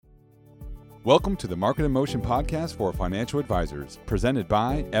Welcome to the Market in Motion podcast for financial advisors, presented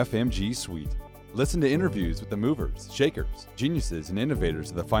by FMG Suite. Listen to interviews with the movers, shakers, geniuses, and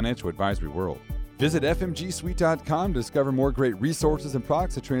innovators of the financial advisory world. Visit fmgsuite.com to discover more great resources and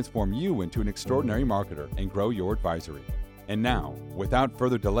products to transform you into an extraordinary marketer and grow your advisory. And now, without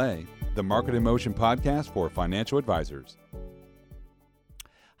further delay, the Market in Motion podcast for financial advisors.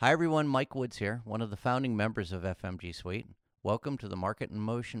 Hi everyone, Mike Woods here, one of the founding members of FMG Suite. Welcome to the Market in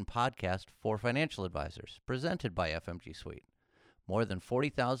Motion podcast for financial advisors, presented by FMG Suite. More than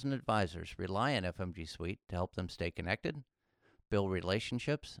 40,000 advisors rely on FMG Suite to help them stay connected, build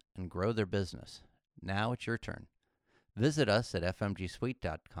relationships, and grow their business. Now it's your turn. Visit us at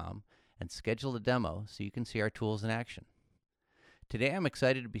fmgsuite.com and schedule a demo so you can see our tools in action. Today I'm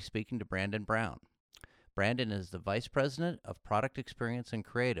excited to be speaking to Brandon Brown. Brandon is the Vice President of Product Experience and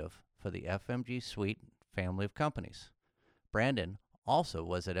Creative for the FMG Suite family of companies. Brandon also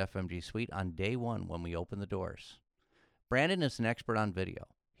was at FMG Suite on day one when we opened the doors. Brandon is an expert on video.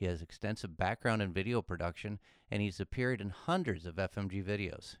 He has extensive background in video production, and he's appeared in hundreds of FMG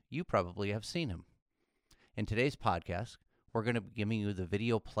videos. You probably have seen him. In today's podcast, we're going to be giving you the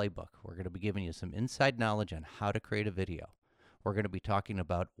video playbook. We're going to be giving you some inside knowledge on how to create a video. We're going to be talking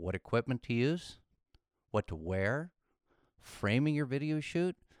about what equipment to use, what to wear, framing your video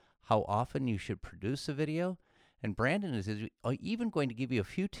shoot, how often you should produce a video, and Brandon is even going to give you a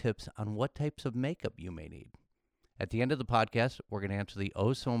few tips on what types of makeup you may need. At the end of the podcast, we're going to answer the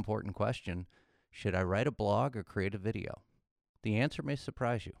oh-so-important question, should I write a blog or create a video? The answer may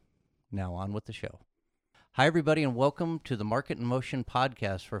surprise you. Now on with the show. Hi, everybody, and welcome to the Market in Motion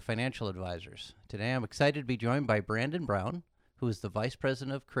podcast for financial advisors. Today, I'm excited to be joined by Brandon Brown, who is the Vice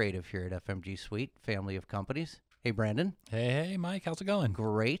President of Creative here at FMG Suite, family of companies. Hey, Brandon. Hey, Mike. How's it going?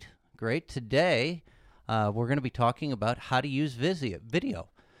 Great. Today, we're going to be talking about how to use video.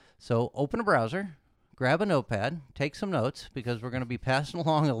 So open a browser, grab a notepad, take some notes, because we're going to be passing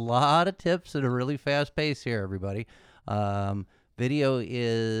along a lot of tips at a really fast pace here, everybody. Video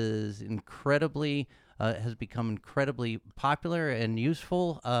is has become incredibly popular and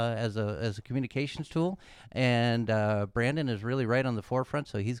useful as a communications tool, and Brandon is really right on the forefront,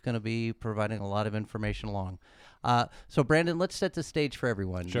 so he's going to be providing a lot of information along. So Brandon, let's set the stage for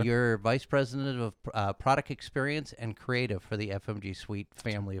everyone. Sure. You're Vice President of Product Experience and Creative for the FMG Suite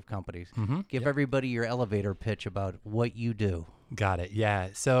family of companies. Mm-hmm. Give everybody your elevator pitch about what you do. Got it. Yeah.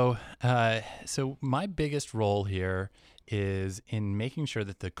 So my biggest role here is in making sure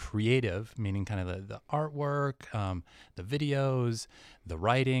that the creative, meaning kind of the artwork, the videos, the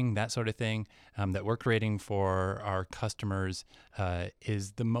writing, that sort of thing, that we're creating for our customers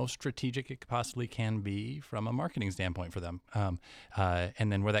is the most strategic it possibly can be from a marketing standpoint for them.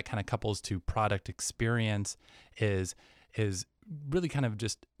 And then where that kind of couples to product experience is really kind of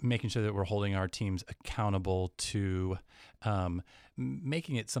just making sure that we're holding our teams accountable to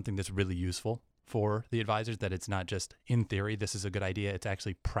making it something that's really useful for the advisors, that it's not just in theory, this is a good idea, it's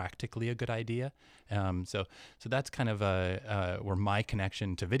actually practically a good idea. So that's kind of where my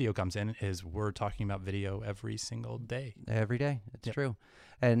connection to video comes in, is we're talking about video every single day. Every day, it's true.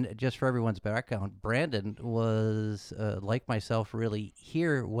 And just for everyone's background, Brandon was, like myself, really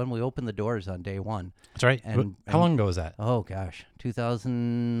here when we opened the doors on day one. That's right. How long ago was that? Oh, gosh,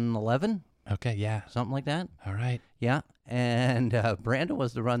 2011? Okay, yeah. Something like that. All right. Yeah, and Brandon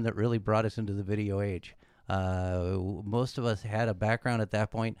was the one that really brought us into the video age. Most of us had a background at that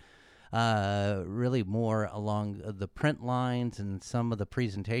point, really more along the print lines and some of the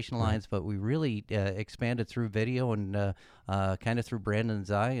presentation lines, but we really expanded through video and kind of through Brandon's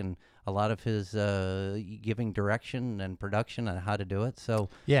eye and a lot of his giving direction and production on how to do it. So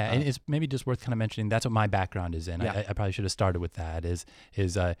yeah, and it's maybe just worth kind of mentioning that's what my background is in. Yeah. I probably should have started with that. As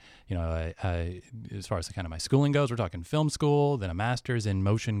far as kind of my schooling goes, we're talking film school, then a master's in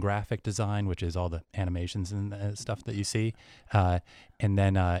motion graphic design, which is all the animations and stuff that you see, and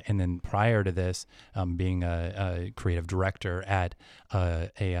then prior to this, being a creative director at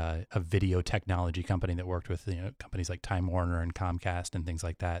a video technology company that worked with companies like Time Warner and Comcast and things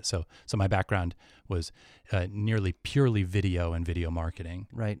like that. So my background was nearly purely video and video marketing.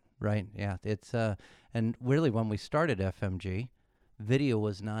 Right. Yeah, it's and really when we started FMG, video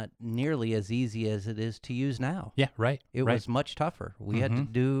was not nearly as easy as it is to use now. Yeah, right. It was much tougher. We had to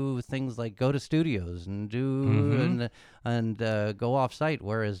do things like go to studios and go off site,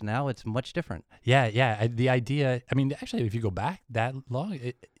 whereas now it's much different. Yeah. The idea, I mean, actually, if you go back that long,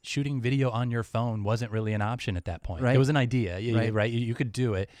 shooting video on your phone wasn't really an option at that point. Right. It was an idea, Right. You could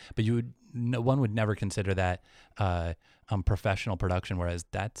do it, but one would never consider that professional production, whereas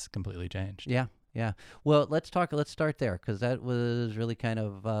that's completely changed. Yeah. Yeah. Well, let's start there, because that was really kind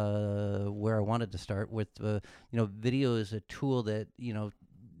of where I wanted to start with. Video is a tool that,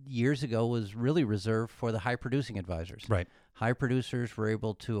 years ago was really reserved for the high producing advisors. Right. High producers were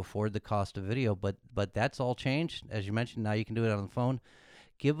able to afford the cost of video, but that's all changed. As you mentioned, now you can do it on the phone.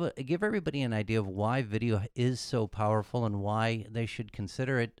 Give everybody an idea of why video is so powerful and why they should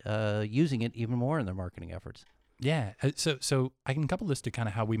consider it, using it even more in their marketing efforts. Yeah. So I can couple this to kind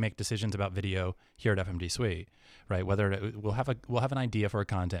of how we make decisions about video here at FMG Suite, right? Whether we'll have an idea for a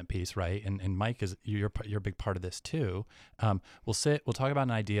content piece, right? And Mike, you're a big part of this too. We'll talk about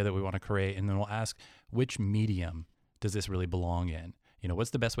an idea that we want to create, and then we'll ask, which medium does this really belong in?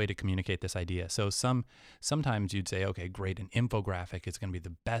 What's the best way to communicate this idea? So sometimes you'd say, okay, great, an infographic is going to be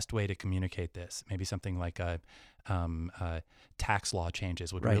the best way to communicate this. Maybe something like tax law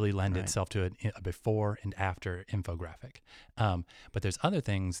changes would really lend itself to a before and after infographic. But there's other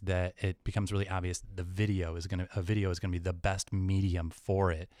things that it becomes really obvious a video is going to be the best medium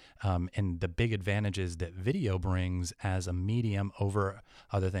for it. And the big advantages that video brings as a medium over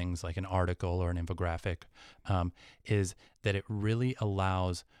other things like an article or an infographic is that it really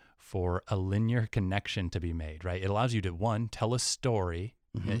allows for a linear connection to be made, right? It allows you to, one, tell a story,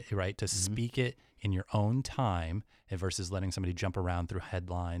 right? To speak it in your own time versus letting somebody jump around through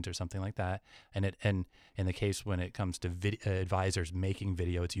headlines or something like that. And in the case when it comes to advisors making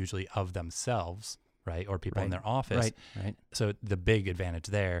video, it's usually of themselves, right? Or people in their office. Right. So the big advantage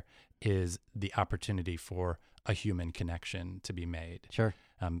there is the opportunity for a human connection to be made. Sure.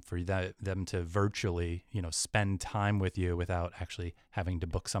 For them to virtually, spend time with you without actually having to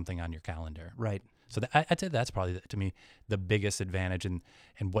book something on your calendar. Right. So I'd say that's probably, to me, the biggest advantage, and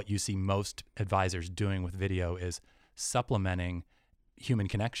what you see most advisors doing with video is supplementing human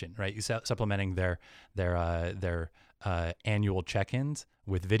connection, right? You supplementing their annual check-ins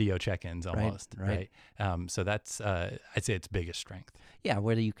with video check-ins almost, right? So that's I'd say its biggest strength. Yeah,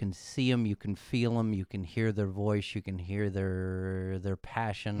 whether you can see them, you can feel them, you can hear their voice, you can hear their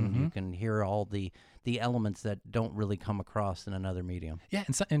passion, you can hear all the elements that don't really come across in another medium. Yeah,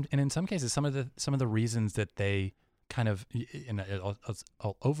 and in some cases, some of the reasons that they kind of, and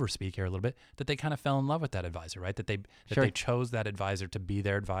I'll overspeak here a little bit, that they kind of fell in love with that advisor, right? That they chose that advisor to be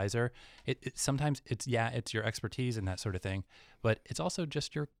their advisor. Sometimes it's your expertise and that sort of thing, but it's also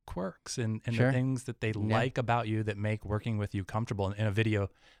just your quirks and the things that they like about you that make working with you comfortable. And a video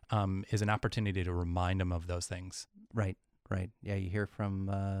is an opportunity to remind them of those things. Right. Yeah, you hear from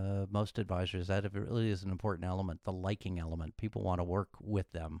most advisors that it really is an important element, the liking element. People want to work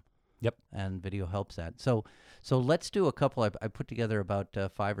with them. Yep. And video helps that. So let's do a couple. I put together about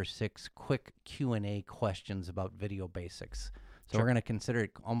 5 or 6 quick Q&A questions about video basics. So we're going to consider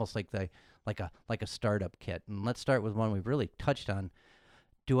it almost like a startup kit. And let's start with one we've really touched on.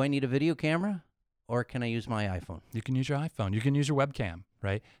 Do I need a video camera, or can I use my iPhone? You can use your iPhone. You can use your webcam,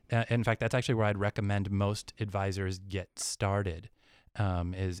 right? In fact, that's actually where I'd recommend most advisors get started.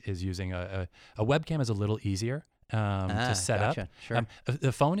 Is using a webcam is a little easier to set up. Sure.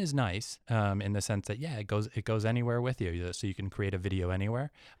 The phone is nice in the sense that it goes anywhere with you, so you can create a video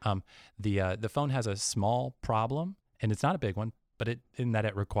anywhere. The phone has a small problem, and it's not a big one, but in that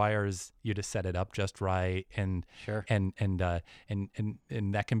it requires you to set it up just right, and that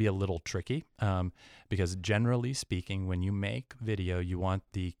can be a little tricky because generally speaking, when you make video, you want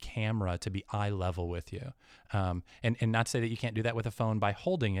the camera to be eye level with you, and not to say that you can't do that with a phone by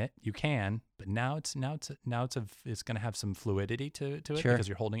holding it. You can, but now it's going to have some fluidity to it because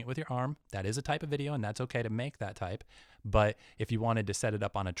you're holding it with your arm. That is a type of video, and that's okay to make that type. But if you wanted to set it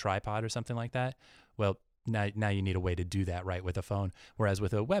up on a tripod or something like that, well, now you need a way to do that right with a phone. Whereas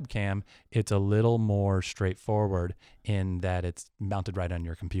with a webcam, it's a little more straightforward in that it's mounted right on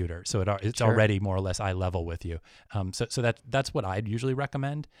your computer. So it's already more or less eye level with you. So that's what I'd usually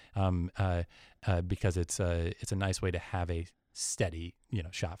recommend because it's a nice way to have a steady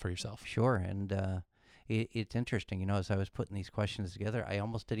shot for yourself. Sure. And it's interesting, as I was putting these questions together, I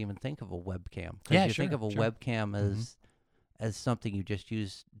almost didn't even think of a webcam. Think of a webcam as something you just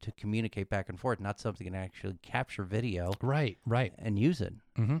use to communicate back and forth, not something you can actually capture video. Right. And use it.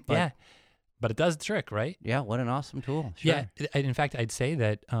 But it does the trick, right? Yeah, what an awesome tool. Sure. Yeah, in fact, I'd say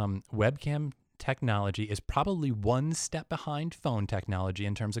that webcam technology is probably one step behind phone technology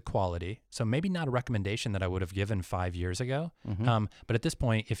in terms of quality. So maybe not a recommendation that I would have given 5 years ago. But at this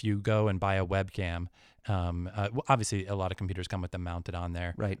point, if you go and buy a webcam, Obviously, a lot of computers come with them mounted on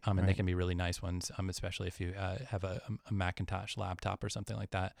there, Right. and right. they can be really nice ones, especially if you have a Macintosh laptop or something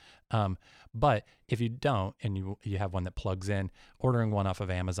like that. But if you don't, and you have one that plugs in, ordering one off of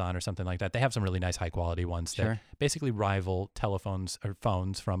Amazon or something like that, they have some really nice high quality ones Sure. that basically rival telephones or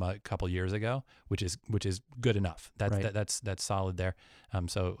phones from a couple years ago, which is good enough. Right. That's solid there.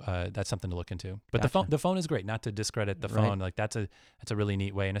 So that's something to look into. But Gotcha. the phone is great. Not to discredit the Right. phone, like that's a really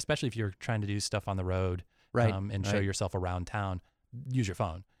neat way, and especially if you're trying to do stuff on the road, Right. and show right. yourself around town, use your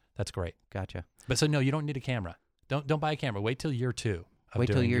phone. That's great. Gotcha. But so no, you don't need a camera. Don't buy a camera. Wait till year 2. Of Wait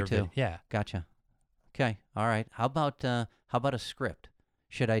till doing year your 2. Yeah. Gotcha. Okay. All right. How about a script?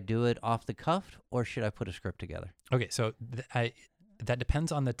 Should I do it off the cuff or should I put a script together? Okay. So that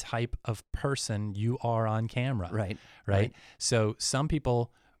depends on the type of person you are on camera. Right. Right. So some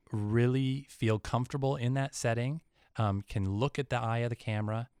people really feel comfortable in that setting, can look at the eye of the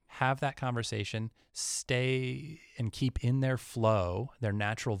camera, have that conversation, stay and keep in their flow, their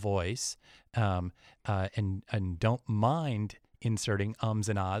natural voice, and don't mind inserting ums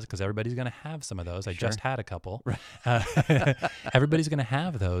and ahs, because everybody's going to have some of those. I Sure. just had a couple. Right. Everybody's going to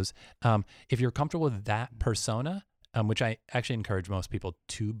have those. If you're comfortable with that persona, which I actually encourage most people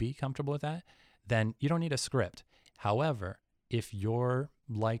to be comfortable with that, then you don't need a script. However, if you're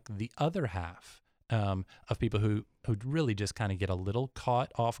like the other half of people who really just kind of get a little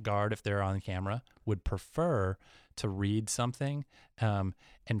caught off guard if they're on camera, would prefer to read something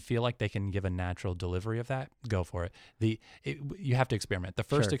and feel like they can give a natural delivery of that, go for it. You have to experiment. The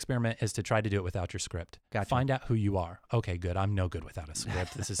first Sure. experiment is to try to do it without your script. Gotcha. Find out who you are. Okay, good. I'm no good without a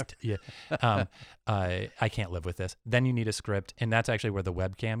script. This is I can't live with this. Then you need a script, and that's actually where the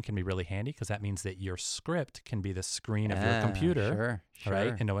webcam can be really handy, because that means that your script can be the screen of your computer, Sure.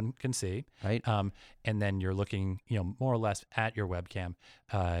 right? And no one can see. Right. And then you're looking, more or less at your webcam.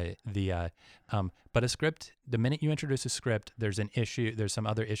 But a script, the minute you introduce a script, there's an issue. There's some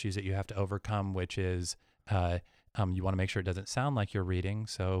other issues that you have to overcome, which is you want to make sure it doesn't sound like you're reading.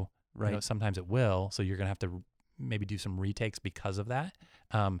 So Right. sometimes it will. So you're going to have to maybe do some retakes because of that.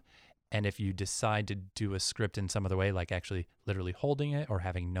 And if you decide to do a script in some other way, like actually literally holding it or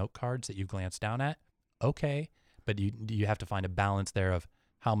having note cards that you glance down at, okay. But you have to find a balance there of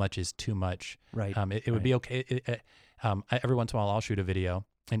how much is too much. Right. It would be okay. Every once in a while, I'll shoot a video,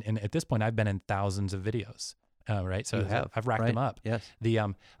 and at this point, I've been in thousands of videos. Right. So You have, I've racked right? them up. Yes.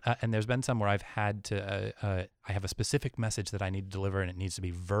 And there's been some where I've had to. I have a specific message that I need to deliver, and it needs to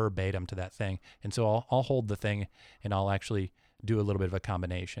be verbatim to that thing. And so I'll hold the thing, and I'll actually do a little bit of a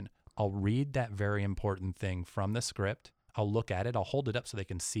combination. I'll read that very important thing from the script. I'll look at it. I'll hold it up so they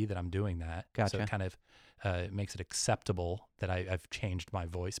can see that I'm doing that. So Gotcha. it kind of makes it acceptable that I've changed my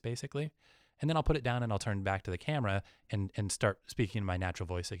voice, basically. And then I'll put it down and I'll turn back to the camera and start speaking in my natural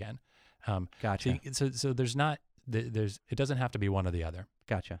voice again. Gotcha. So there's not, it doesn't have to be one or the other.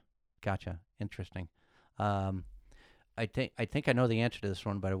 Gotcha. Interesting. I think I know the answer to this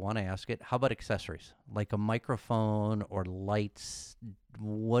one, but I want to ask it. How about accessories, like a microphone or lights?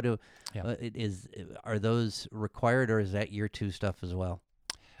 What Yeah. Are those required, or is that year 2 stuff as well?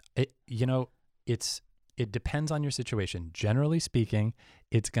 It depends on your situation. Generally speaking,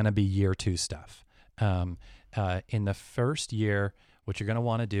 it's going to be year 2 stuff. In the first year, what you're going to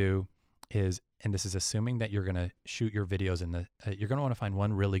want to do is, and this is assuming that you're going to shoot your videos you're going to want to find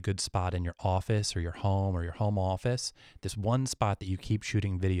one really good spot in your office or your home office, this one spot that you keep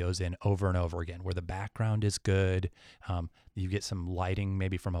shooting videos in over and over again, where the background is good. You get some lighting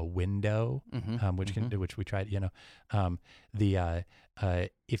maybe from a window, which we tried,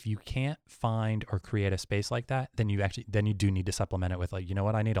 if you can't find or create a space like that, then you do need to supplement it with, like,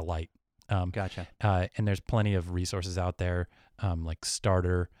 I need a light. Gotcha. And there's plenty of resources out there, like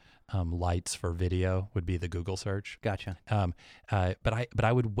starter lights for video would be the Google search. Gotcha. But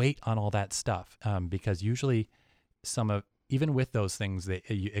I would wait on all that stuff, because usually even with those things,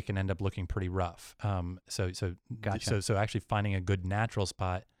 it can end up looking pretty rough. Gotcha. So actually finding a good natural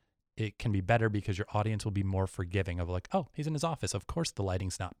spot, it can be better, because your audience will be more forgiving of, like, oh, he's in his office. Of course, the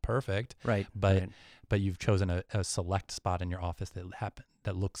lighting's not perfect, Right. but you've chosen a select spot in your office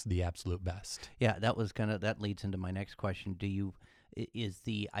that looks the absolute best. Yeah, that leads into my next question. Is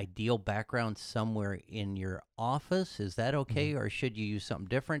the ideal background somewhere in your office? Is that okay? Or should you use something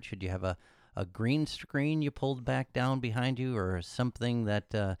different? Should you have a green screen you pulled back down behind you, or something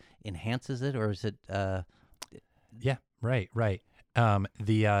that enhances it? Or is it... Yeah, right.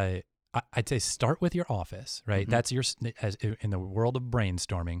 I'd say start with your office, right? That's as in the world of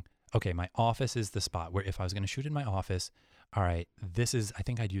brainstorming. Okay, my office is the spot where if I was going to shoot in my office, all right, I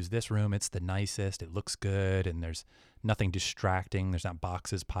think I'd use this room. It's the nicest. It looks good. And there's nothing distracting. There's not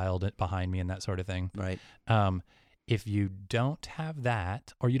boxes piled behind me and that sort of thing. Right. If you don't have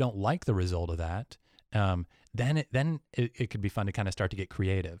that, or you don't like the result of that, then it could be fun to kind of start to get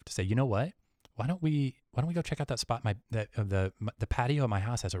creative, to say, you know what? Why don't we go check out that spot? The patio at my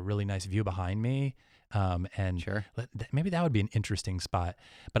house has a really nice view behind me. And Sure. maybe that would be an interesting spot.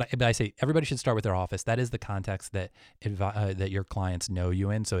 But I say everybody should start with their office. That is the context that your clients know you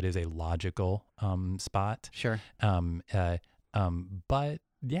in. So it is a logical spot. Sure. But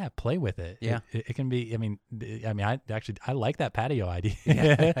yeah, play with it. Yeah. It can be. I like that patio idea.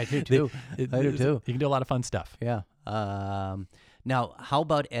 Yeah, I do too. I do too. You can do a lot of fun stuff. Yeah. Now, how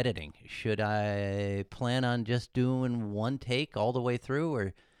about editing? Should I plan on just doing one take all the way through,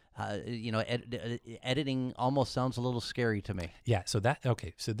 or editing almost sounds a little scary to me. Yeah. So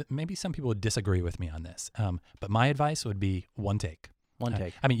maybe some people would disagree with me on this. But my advice would be one take. One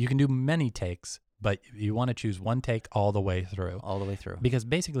take. You can do many takes, but you want to choose one take all the way through. All the way through. Because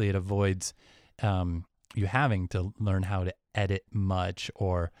basically it avoids you having to learn how to edit much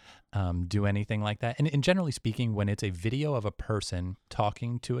or do anything like that. And generally speaking, when it's a video of a person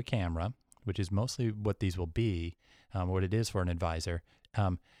talking to a camera, which is mostly what these will be, what it is for an advisor,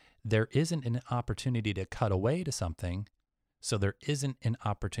 there isn't an opportunity to cut away to something, so there isn't an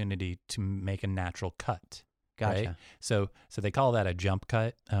opportunity to make a natural cut. Gotcha. Right? So they call that a jump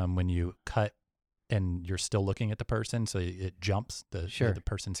cut, when you cut and you're still looking at the person, so it jumps. The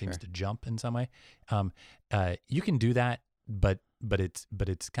person seems to jump in some way. You can do that, but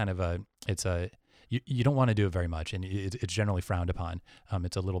it's kind of you don't want to do it very much, and it's generally frowned upon.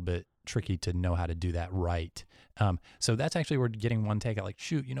 It's a little bit tricky to know how to do that right. So that's actually where getting one take out, like,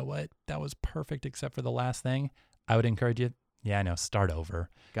 shoot, you know what? That was perfect except for the last thing. I would encourage you, start over.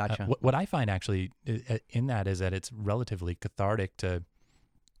 Gotcha. What I find actually in that is that it's relatively cathartic to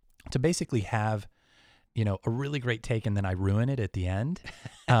basically have, a really great take and then I ruin it at the end,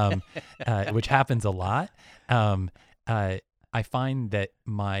 which happens a lot. I find that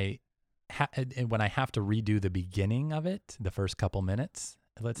when I have to redo the beginning of it, the first couple minutes,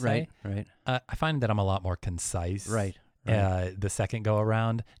 let's say, I find that I'm a lot more concise. Right. The second go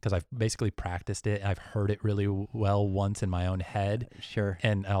around, because I've basically practiced it. I've heard it really well once in my own head. Sure.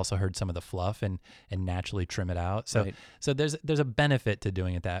 And I also heard some of the fluff and naturally trim it out. So there's a benefit to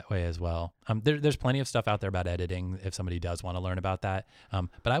doing it that way as well. There's plenty of stuff out there about editing if somebody does want to learn about that.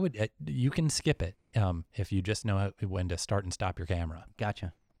 But you can skip it if you just know when to start and stop your camera.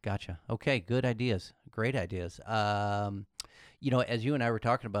 Gotcha. Okay, good ideas. Great ideas. As you and I were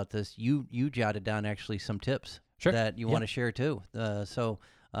talking about this, you jotted down actually some tips. Sure. That you want to share too.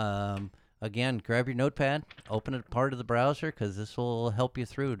 Again, grab your notepad, open a part of the browser, because this will help you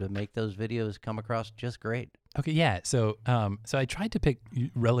through to make those videos come across just great. Okay, yeah. So I tried to pick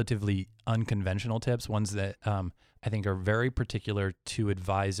relatively unconventional tips, ones that I think are very particular to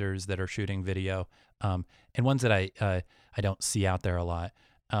advisors that are shooting video, and ones that I don't see out there a lot.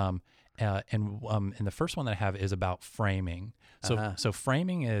 And the first one that I have is about framing. So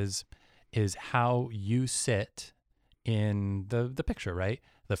framing is how you sit in the picture, right?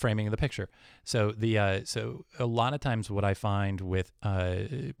 The framing of the picture. So so a lot of times what I find with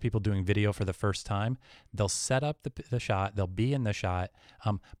people doing video for the first time, they'll set up the shot, they'll be in the shot,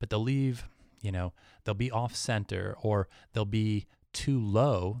 but they'll leave, they'll be off center, or they'll be too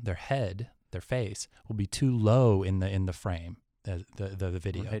low. Their head, their face will be too low in the frame. The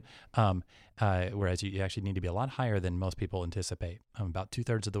video, right. Whereas you actually need to be a lot higher than most people anticipate. About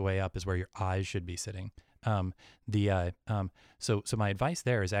 2/3 of the way up is where your eyes should be sitting. So my advice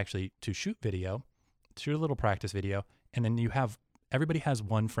there is actually to shoot a little practice video, and then everybody has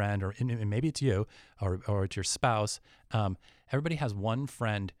one friend, or maybe it's you, or it's your spouse. Everybody has one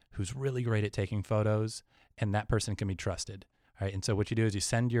friend who's really great at taking photos, and that person can be trusted. Right. And so what you do is you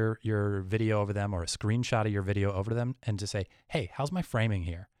send your video over them, or a screenshot of your video over to them, and just say, hey, how's my framing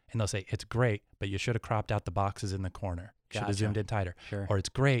here? And they'll say, it's great, but you should have cropped out the boxes in the corner. Should have zoomed in tighter. Sure. Or it's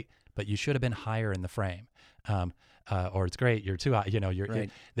great, but you should have been higher in the frame. Or it's great, you're too high.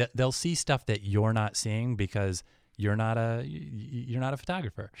 Right. They'll see stuff that you're not seeing because you're not a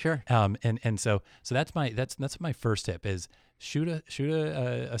photographer. Sure. And so that's my first tip is shoot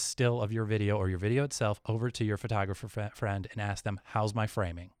a still of your video or your video itself over to your photographer friend and ask them, how's my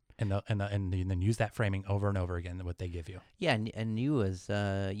framing? And then use that framing over and over again, what they give you. Yeah, and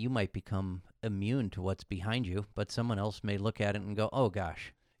you might become immune to what's behind you, but someone else may look at it and go, oh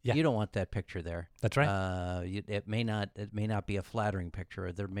gosh, you don't want that picture there. That's right. It may not be a flattering picture,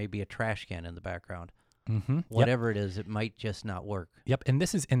 or there may be a trash can in the background. whatever it is, it might just not work. Yep. And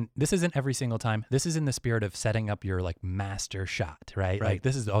this isn't every single time. This is in the spirit of setting up your like master shot, right? Like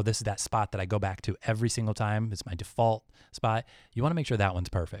this is that spot that I go back to every single time. It's my default spot. You want to make sure that one's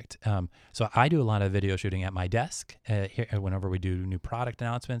perfect. So I do a lot of video shooting at my desk here whenever we do new product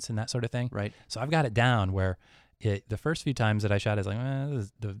announcements and that sort of thing. Right. So I've got it down where the first few times that I shot is like,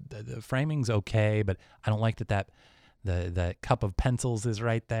 the framing's okay, but I don't like that the cup of pencils is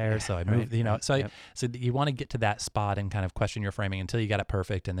right there. So I moved, so you want to get to that spot and kind of question your framing until you got it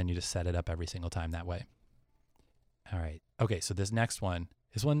perfect. And then you just set it up every single time that way. All right. Okay. So this next one's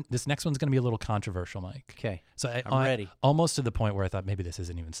going to be a little controversial, Mike. Okay. So I'm ready. Almost to the point where I thought maybe this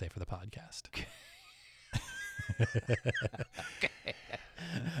isn't even safe for the podcast. Okay.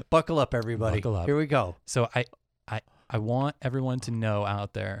 Buckle up, everybody. Buckle up. Here we go. So I want everyone to know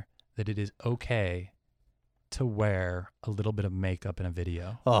out there that it is okay to wear a little bit of makeup in a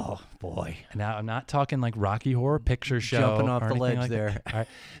video. Oh boy! Now I'm not talking like Rocky Horror Picture Show, jumping off or the ledge like there. All right.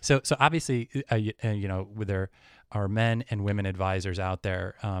 So obviously, there are men and women advisors out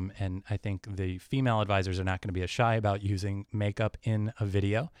there, and I think the female advisors are not going to be as shy about using makeup in a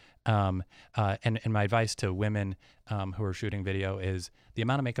video. And my advice to women who are shooting video is the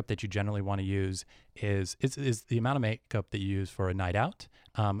amount of makeup that you generally want to use is the amount of makeup that you use for a night out.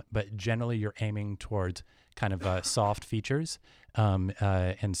 But generally, you're aiming towards kind of soft features,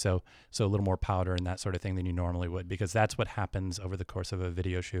 and so a little more powder and that sort of thing than you normally would, because that's what happens over the course of a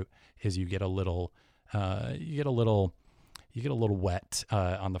video shoot. Is you get a little wet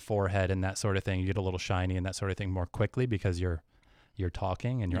on the forehead and that sort of thing. You get a little shiny and that sort of thing more quickly because you're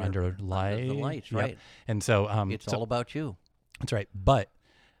talking and you're under light. Under the lights, right? And so it's all about you. That's right. But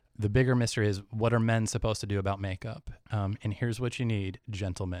the bigger mystery is, what are men supposed to do about makeup? And here's what you need,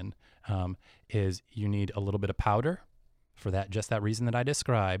 gentlemen, is you need a little bit of powder for just that reason that I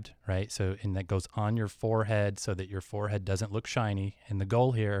described, right? So, and that goes on your forehead so that your forehead doesn't look shiny. And the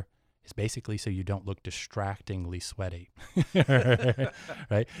goal here is basically so you don't look distractingly sweaty,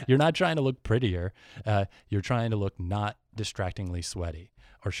 right? You're not trying to look prettier. You're trying to look not distractingly sweaty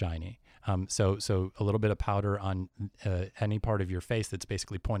or shiny. So a little bit of powder on any part of your face that's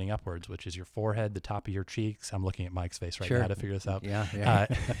basically pointing upwards, which is your forehead, the top of your cheeks. I'm looking at Mike's face right now to figure this out. Yeah.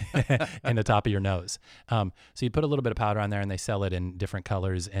 And the top of your nose. So you put a little bit of powder on there, and they sell it in different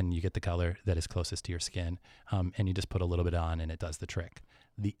colors, and you get the color that is closest to your skin. And you just put a little bit on, and it does the trick.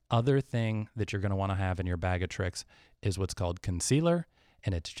 The other thing that you're going to want to have in your bag of tricks is what's called concealer.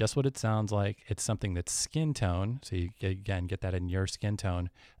 And it's just what it sounds like. It's something that's skin tone. So you, again, get that in your skin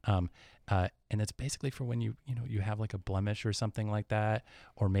tone. And it's basically for when you have like a blemish or something like that,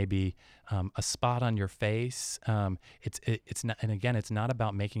 or maybe a spot on your face. It's not, and again, it's not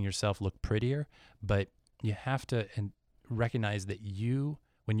about making yourself look prettier, but you have to recognize that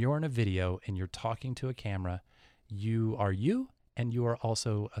when you're in a video and you're talking to a camera, you are you, and you are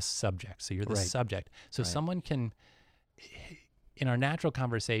also a subject. So you're the subject. So someone can, in our natural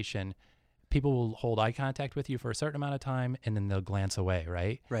conversation, people will hold eye contact with you for a certain amount of time, and then they'll glance away,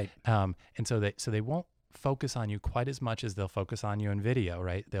 right? Right. And so they won't focus on you quite as much as they'll focus on you in video,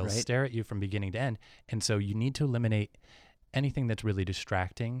 right? They'll stare at you from beginning to end. And so you need to eliminate anything that's really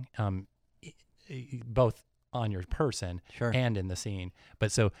distracting, both on your person and in the scene.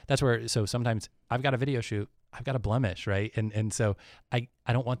 But so that's where, so sometimes I've got a video shoot, I've got a blemish, right? And so I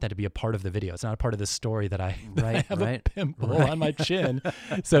don't want that to be a part of the video. It's not a part of the story that I have a pimple on my chin.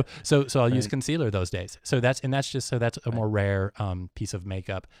 So I'll use concealer those days. So that's a more rare piece of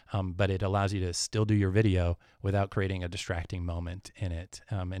makeup, but it allows you to still do your video without creating a distracting moment in it.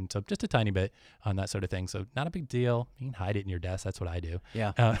 And so just a tiny bit on that sort of thing. So not a big deal. You can hide it in your desk. That's what I do.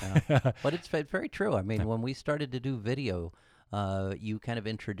 Yeah. But it's very true. I mean, when we started to do video, you kind of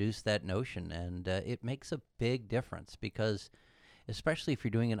introduced that notion, and it makes a big difference, because especially if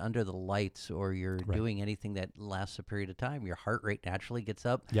you're doing it under the lights, or you're doing anything that lasts a period of time, your heart rate naturally gets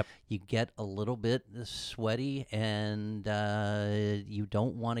up. Yep. You get a little bit sweaty, and you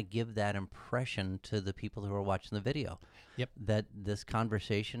don't want to give that impression to the people who are watching the video. Yep. That this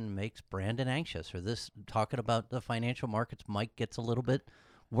conversation makes Brandon anxious, or this talking about the financial markets, Mike gets a little bit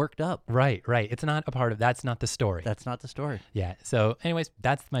worked up. Right. It's not a part of, that's not the story. That's not the story. Yeah. So anyways,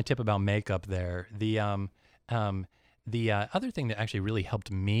 that's my tip about makeup there. The other thing that actually really helped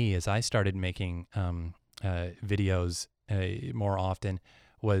me as I started making videos more often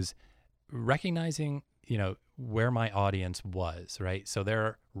was recognizing, where my audience was, right? So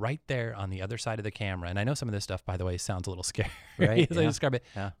they're right there on the other side of the camera. And I know some of this stuff, by the way, sounds a little scary as I describe it.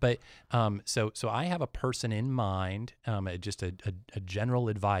 Yeah. But so I have a person in mind, just a general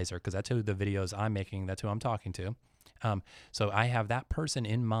advisor, because that's who the videos I'm making, that's who I'm talking to. So I have that person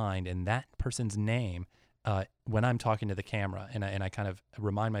in mind, and that person's name when I'm talking to the camera, and I kind of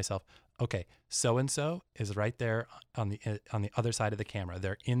remind myself, okay, so-and-so is right there on the other side of the camera.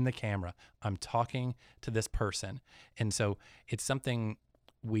 They're in the camera. I'm talking to this person. And so it's something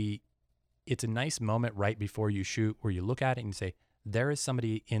it's a nice moment right before you shoot where you look at it and you say, there is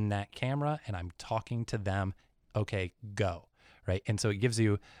somebody in that camera and I'm talking to them. Okay, go. Right. And so it gives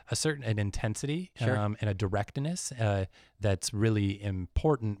you an intensity and a directness that's really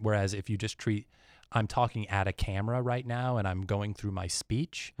important. Whereas if you just treat, I'm talking at a camera right now and I'm going through my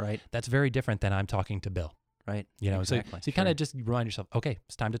speech, right, that's very different than I'm talking to Bill. Right. Exactly. So you kind of just remind yourself, okay,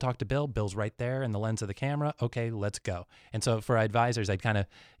 it's time to talk to Bill. Bill's right there in the lens of the camera. Okay, let's go. And so for advisors, I'd kind of,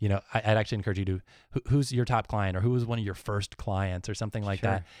 I'd actually encourage you to, who's your top client or who was one of your first clients or something like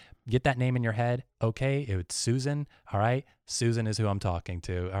that. Get that name in your head. Okay, it's Susan. All right, Susan is who I'm talking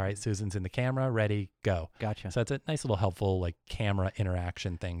to. All right, Susan's in the camera. Ready, go. Gotcha. So it's a nice little helpful like camera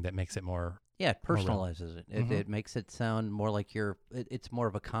interaction thing that makes it more. Yeah, it personalizes it. It makes it sound more like it's more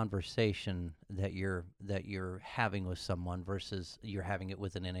of a conversation that you're having with someone versus you're having it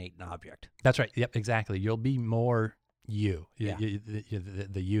with an innate object. That's right. Yep, exactly. You'll be more you.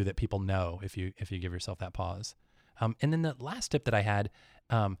 The you that people know if you give yourself that pause. And then the last tip that I had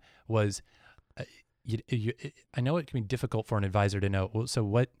was, I know it can be difficult for an advisor to know. Well,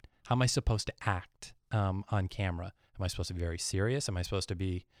 so how am I supposed to act on camera? Am I supposed to be very serious? Am I supposed to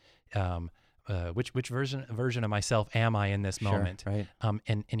be which version of myself am I in this moment? Right.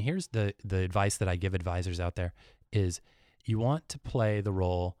 And here's the advice that I give advisors out there is you want to play the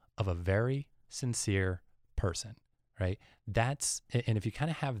role of a very sincere person, right? And if you kind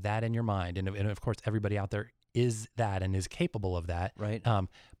of have that in your mind, and of course everybody out there is that and is capable of that, right?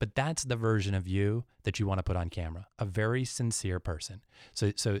 But that's the version of you that you want to put on camera, a very sincere person.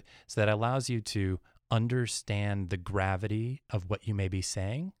 So that allows you to understand the gravity of what you may be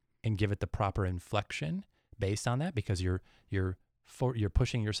saying and give it the proper inflection based on that, because you're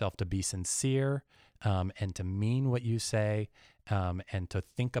pushing yourself to be sincere and to mean what you say and to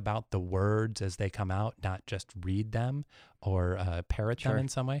think about the words as they come out, not just read them or parrot them in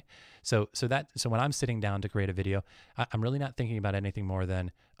some way. So when I'm sitting down to create a video, I'm really not thinking about anything more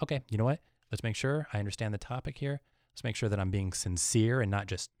than, okay, you know what? Let's make sure I understand the topic here. Let's make sure that I'm being sincere and not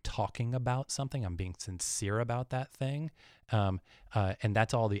just talking about something. I'm being sincere about that thing. And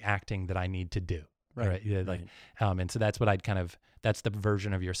that's all the acting that I need to do. Right. Yeah, right. And so that's what that's the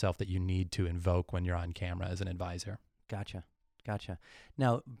version of yourself that you need to invoke when you're on camera as an advisor. Gotcha.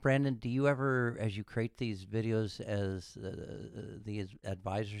 Now, Brandon, do you ever, as you create these videos as the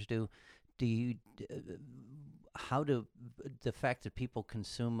advisors do the fact that people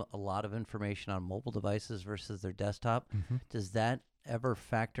consume a lot of information on mobile devices versus their desktop, does that ever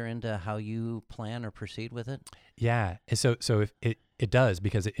factor into how you plan or proceed with it? Yeah. So if it does,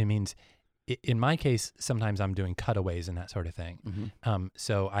 because it means, in my case, sometimes I'm doing cutaways and that sort of thing.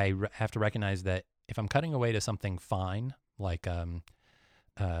 So I have to recognize that if I'm cutting away to something fine, like a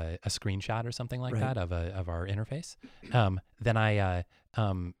screenshot or something like that of our interface, then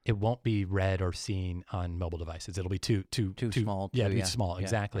it won't be read or seen on mobile devices. It'll be too small. Yeah, it'll be small. Yeah,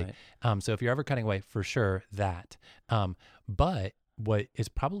 exactly. Right. So if you're ever cutting away, for sure that. But what is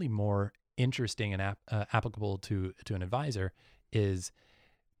probably more interesting and applicable to an advisor is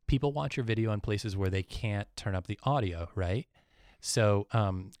people watch your video in places where they can't turn up the audio, right? So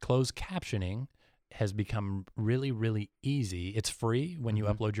closed captioning has become really, really easy. It's free. When you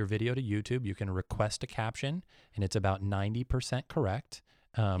upload your video to YouTube, you can request a caption, and it's about 90% correct.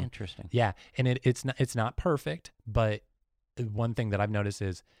 Interesting. Yeah, and it's not perfect, but one thing that I've noticed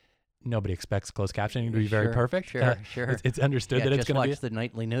is nobody expects closed captioning to be very perfect. Sure. It's understood that it's going to be. Just watch the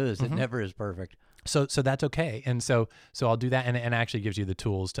nightly news. It never is perfect. So that's okay. And so I'll do that, and it actually gives you the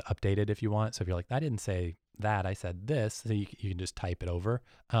tools to update it if you want. So if you're like, I didn't say that, I said this, so you can just type it over.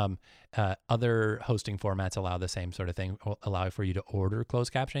 Other hosting formats allow the same sort of thing, allow for you to order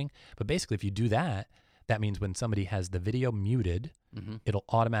closed captioning. But basically, if you do that, that means when somebody has the video muted, it'll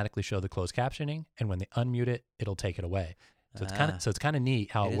automatically show the closed captioning, and when they unmute it, it'll take it away. So it's kind of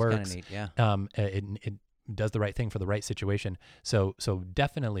neat how it works. It is kind of neat, yeah. It does the right thing for the right situation. So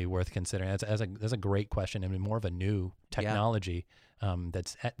definitely worth considering. That's a great question, and more of a new technology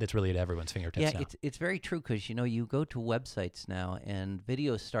that's really at everyone's fingertips now. Yeah, it's very true, because you go to websites now and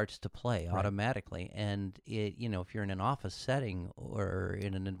video starts to play automatically, and if you're in an office setting or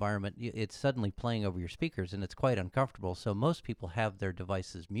in an environment, it's suddenly playing over your speakers, and it's quite uncomfortable. So most people have their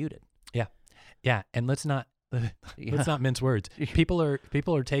devices muted. Yeah, and let's not mince words. People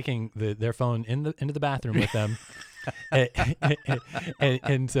are taking their phone into the bathroom with them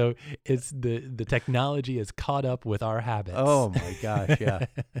and so it's the technology is caught up with our habits. Oh my gosh, yeah.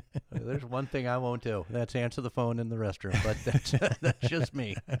 There's one thing I won't do. That's answer the phone in the restroom, but that's just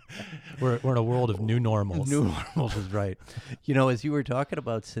me. We're in a world of new normals. New normals is right. As you were talking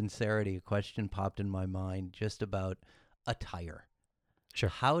about sincerity, a question popped in my mind just about attire. Sure.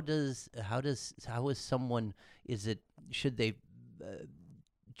 How is someone, should they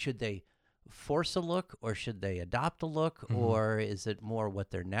force a look, or should they adopt a look, or is it more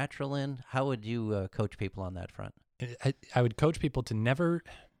what they're natural in? How would you coach people on that front? I would coach people to never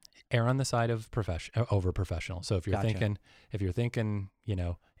err on the side of over professional. So if you're Gotcha. thinking,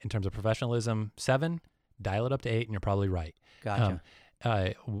 in terms of professionalism, 7, dial it up to 8, and you're probably right. Gotcha.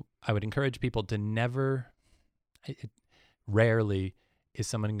 I would encourage people to never. Rarely is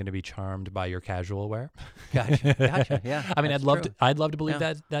someone going to be charmed by your casual wear. Gotcha. Yeah. I mean, that's I'd love to believe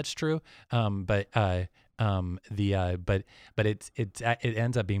Yeah. that that's true. But it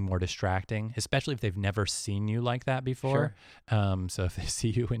ends up being more distracting, especially if they've never seen you like that before. So if they see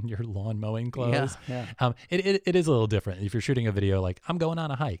you in your lawn mowing clothes, Yeah. it is a little different. If you're shooting a video like I'm going on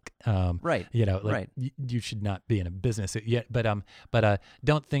a hike, Right. Like you should not be in a business yet. But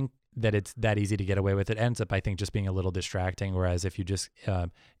don't think that it's that easy to get away with. It ends up, I think, just being a little distracting. Whereas if you just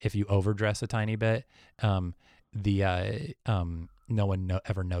if you overdress a tiny bit, no one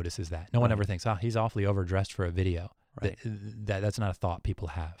ever notices that. No one ever thinks, oh, he's awfully overdressed for a video. Right. That's not a thought people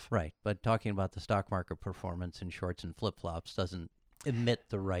have. Right. But talking about the stock market performance in shorts and flip-flops doesn't emit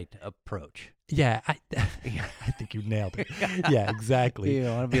the right approach. Yeah, I think you nailed it. Yeah, exactly. You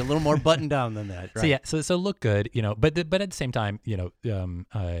want to be a little more buttoned down than that. Right? So look good, but at the same time, you don't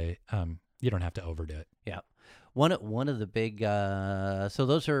have to overdo it. Yeah. One of the big so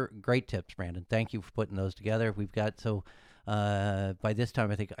those are great tips, Brandon. Thank you for putting those together. We've got by this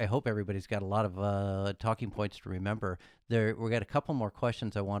time I hope everybody's got a lot of talking points to remember. We got a couple more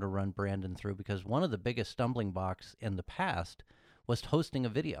questions I want to run Brandon through, because one of the biggest stumbling blocks in the past was hosting a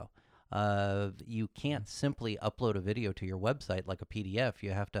video. You can't simply upload a video to your website like a PDF.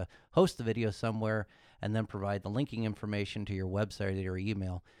 You have to host the video somewhere and then provide the linking information to your website or your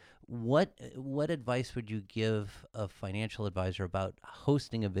email. What advice would you give a financial advisor about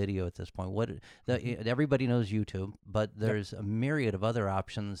hosting a video at this point? Everybody knows YouTube, but there's a myriad of other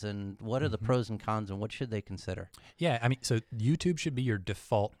options. And what are the pros and cons, and what should they consider? Yeah, I mean, so YouTube should be your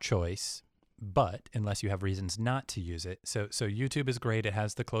default choice, but unless you have reasons not to use it. So YouTube is great. It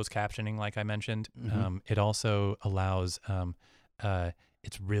has the closed captioning, like I mentioned. It also allows,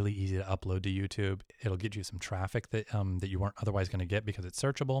 it's really easy to upload to YouTube. It'll get you some traffic that you weren't otherwise going to get because it's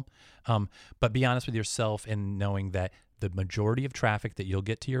searchable. But be honest with yourself in knowing that the majority of traffic that you'll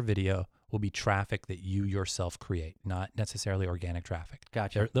get to your video will be traffic that you yourself create, not necessarily organic traffic.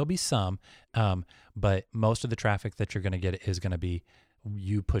 Gotcha. There'll be some, but most of the traffic that you're going to get is going to be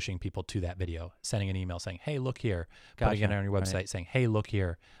you pushing people to that video, sending an email saying, hey, look here, putting it on your website saying, hey, look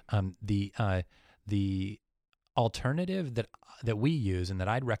here. The alternative that we use and that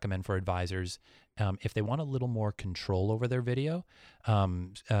I'd recommend for advisors, if they want a little more control over their video,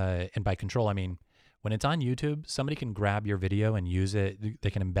 and by control, I mean, when it's on YouTube, somebody can grab your video and use it.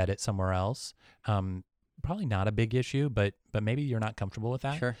 They can embed it somewhere else. Probably not a big issue, but maybe you're not comfortable with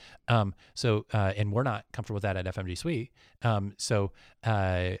that. Sure. And we're not comfortable with that at FMG Suite.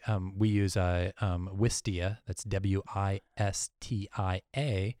 We use Wistia. That's WISTIA.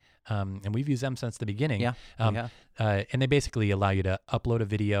 And we've used them since the beginning. Yeah. And they basically allow you to upload a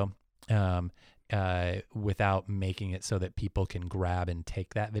video without making it so that people can grab and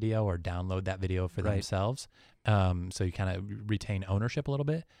take that video or download that video for themselves. So you kind of retain ownership a little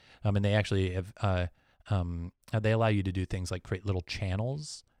bit. And they actually have they allow you to do things like create little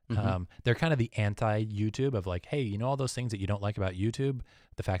channels. They're kind of the anti-YouTube of like, hey, all those things that you don't like about YouTube,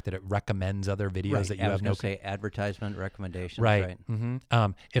 the fact that it recommends other videos that you have no advertisement recommendations. Right.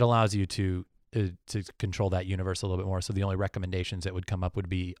 It allows you to control that universe a little bit more. So the only recommendations that would come up would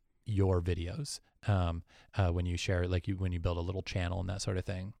be your videos when you share, when you build a little channel and that sort of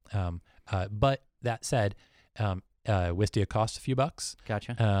thing. But that said, Wistia costs a few bucks.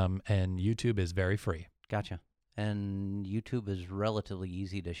 Gotcha. And YouTube is very free. Gotcha. And YouTube is relatively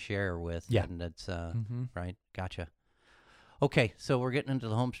easy to share with. Yeah. And it's, right. Gotcha. Okay. So we're getting into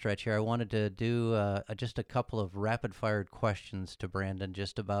the home stretch here. I wanted to do just a couple of rapid-fired questions to Brandon,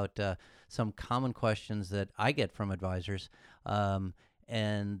 just about some common questions that I get from advisors.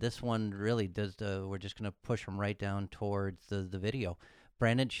 And this one really does, we're just going to push them right down towards the video.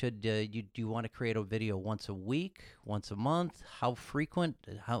 Brandon, do you want to create a video once a week, once a month? How frequent?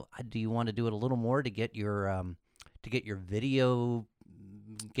 How do you want to do it a little more to get your video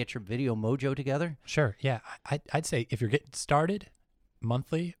get your video mojo together? Sure. Yeah. I'd say if you're getting started,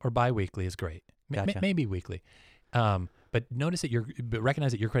 monthly or bi-weekly is great. Gotcha. Maybe weekly. But recognize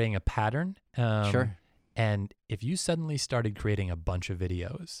that you're creating a pattern. Sure. And if you suddenly started creating a bunch of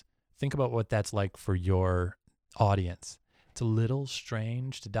videos, think about what that's like for your audience. It's a little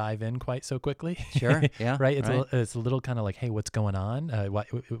strange to dive in quite so quickly. Sure. Yeah. Right. It's a little kind of like, hey, what's going on?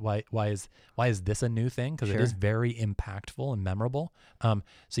 Why is this a new thing? Because Sure. it is very impactful and memorable. So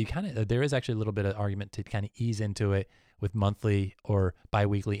you kind of there is actually a little bit of argument to kind of ease into it with monthly or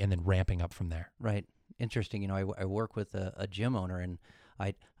biweekly, and then ramping up from there. Right. Interesting. I work with a gym owner, and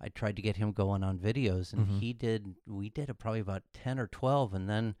I tried to get him going on videos, and we did probably about 10 or 12, and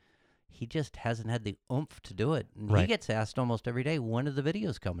then he just hasn't had the oomph to do it. And Right. He gets asked almost every day, when are the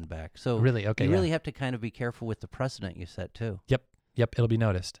videos coming back? So Really? Okay. you Yeah. really have to kind of be careful with the precedent you set too. Yep. It'll be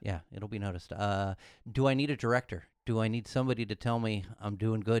noticed. Yeah, it'll be noticed. Do I need a director? Do I need somebody to tell me I'm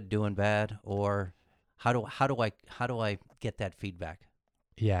doing good, doing bad, or how do I get that feedback?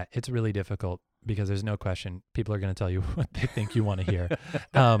 Yeah, it's really difficult because there's no question people are going to tell you what they think you want to hear.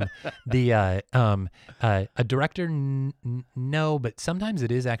 A director, no, but sometimes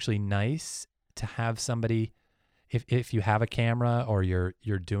it is actually nice to have somebody. If you have a camera or you're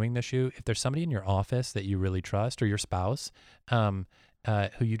doing the shoot, if there's somebody in your office that you really trust, or your spouse, who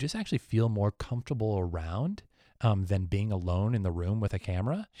you just actually feel more comfortable around than being alone in the room with a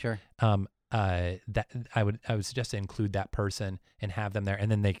camera. Sure. That I would suggest to include that person and have them there, and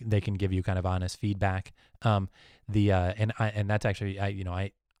then they can give you kind of honest feedback. And that's actually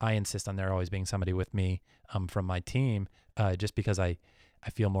I insist on there always being somebody with me from my team, just because I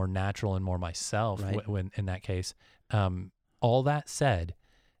feel more natural and more myself Right. when in that case. All that said,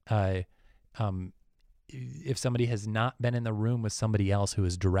 if somebody has not been in the room with somebody else who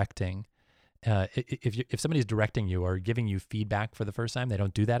is directing, if somebody's directing you or giving you feedback for the first time, they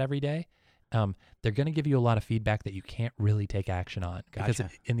don't do that every day. They're going to give you a lot of feedback that you can't really take action on. Because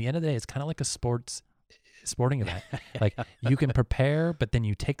Gotcha. in the end of the day, it's kind of like a sporting event. Like, you can prepare, but then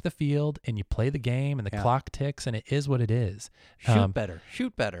you take the field and you play the game, and the Yeah. clock ticks, and it is what it is. Shoot better.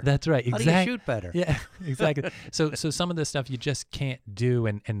 Shoot better. That's right. How Exactly. do you shoot better? Yeah, exactly. So some of the stuff you just can't do,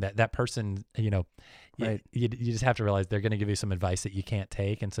 and that person, Right. you just have to realize they're going to give you some advice that you can't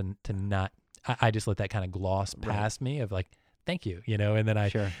take, and to not. I just let that kind of gloss past me of like, thank you, and then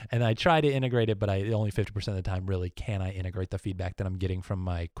I try to integrate it, but I only 50% of the time really can I integrate the feedback that I'm getting from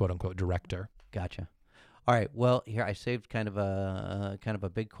my quote unquote director. Gotcha. All right. Well, here I saved kind of a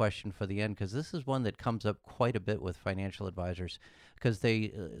big question for the end, because this is one that comes up quite a bit with financial advisors, because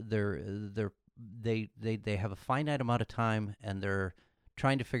they have a finite amount of time, and they're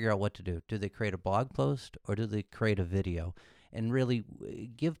trying to figure out what to do. Do they create a blog post, or do they create a video? And really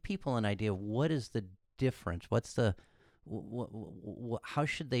give people an idea of what is the difference. What's the how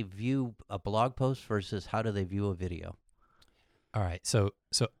should they view a blog post versus how do they view a video? All right. So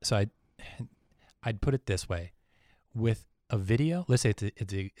I'd put it this way. With a video, let's say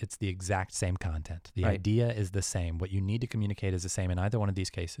it's the exact same content. The Right. idea is the same. What you need to communicate is the same in either one of these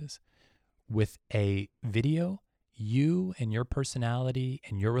cases. With a video, you and your personality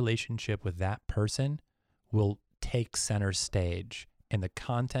and your relationship with that person will take center stage, and the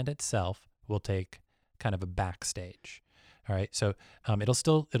content itself will take kind of a backstage. All right. So it'll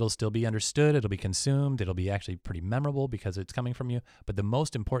still be understood. It'll be consumed. It'll be actually pretty memorable because it's coming from you. But the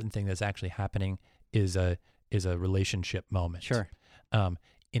most important thing that's actually happening is a relationship moment. Sure.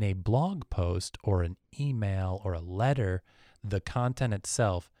 In a blog post or an email or a letter, the content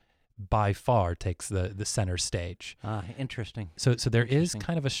itself by far takes the center stage. Interesting. So there is Interesting.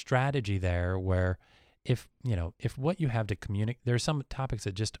 kind of a strategy there where if what you have to communicate, there's some topics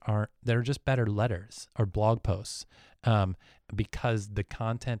that are just better letters or blog posts, because the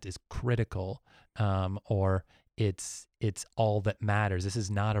content is critical, or it's all that matters. This is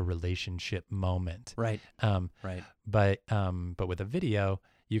not a relationship moment. Right. Right. But with a video,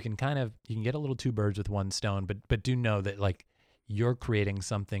 you can get a little two birds with one stone, but do know that like you're creating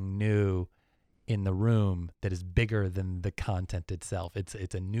something new in the room that is bigger than the content itself. It's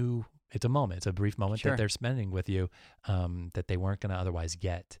a moment. It's a brief moment Sure. that they're spending with you, that they weren't going to otherwise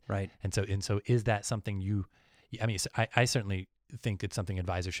get. Right. And so is that something I certainly think it's something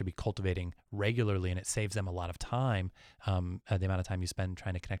advisors should be cultivating regularly, and it saves them a lot of time. The amount of time you spend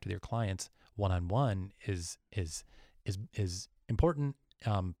trying to connect with your clients one-on-one is important,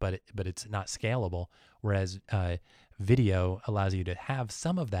 but it's not scalable. Whereas video allows you to have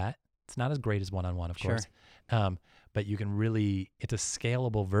some of that. It's not as great as one-on-one, of Sure. course. But you can it's a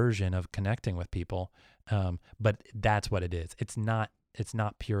scalable version of connecting with people. But that's what it is. It's not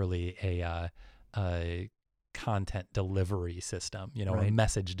purely a content delivery system, a Right.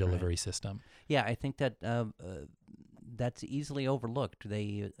 message delivery system. Yeah, I think that that's easily overlooked.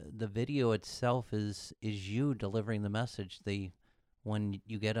 The video itself is you delivering the message. When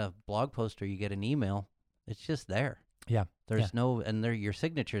you get a blog post or you get an email, it's just there. Yeah. There's your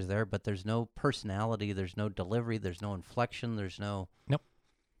signature's there, but there's no personality, there's no delivery, there's no inflection, there's no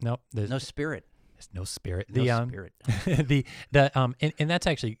There's no spirit. There's no spirit. No spirit. And that's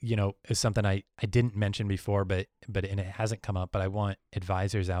actually, is something I didn't mention before, but it hasn't come up, but I want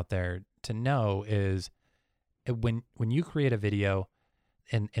advisors out there to know is when you create a video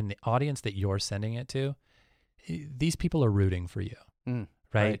and the audience that you're sending it to, these people are rooting for you,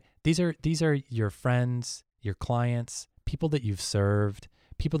 right? These are your friends, your clients, people that you've served,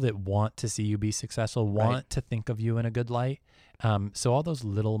 people that want to see you be successful, want to think of you in a good light. So all those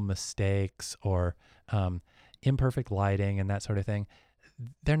little mistakes or imperfect lighting and that sort of thing,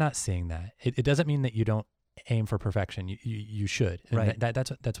 they're not seeing that. It doesn't mean that you don't aim for perfection. You should. And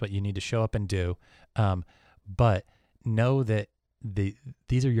that's what you need to show up and do. But know that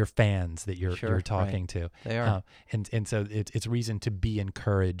these are your fans that you're talking to. They are. And so it's reason to be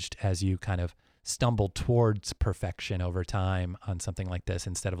encouraged as you kind of stumble towards perfection over time on something like this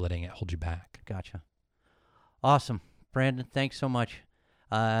instead of letting it hold you back. Gotcha. Awesome. Brandon, thanks so much.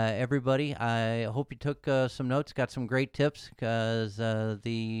 Everybody, I hope you took some notes, got some great tips, because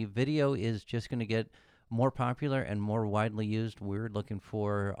the video is just going to get more popular and more widely used. We're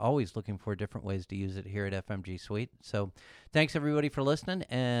always looking for different ways to use it here at FMG Suite. So thanks everybody for listening,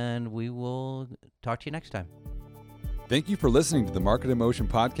 and we will talk to you next time. Thank you for listening to the Market in Motion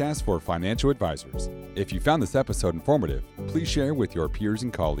podcast for financial advisors. If you found this episode informative, please share with your peers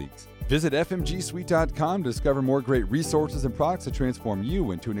and colleagues. Visit fmgsuite.com to discover more great resources and products to transform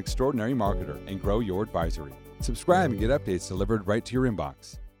you into an extraordinary marketer and grow your advisory. Subscribe and get updates delivered right to your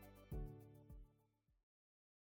inbox.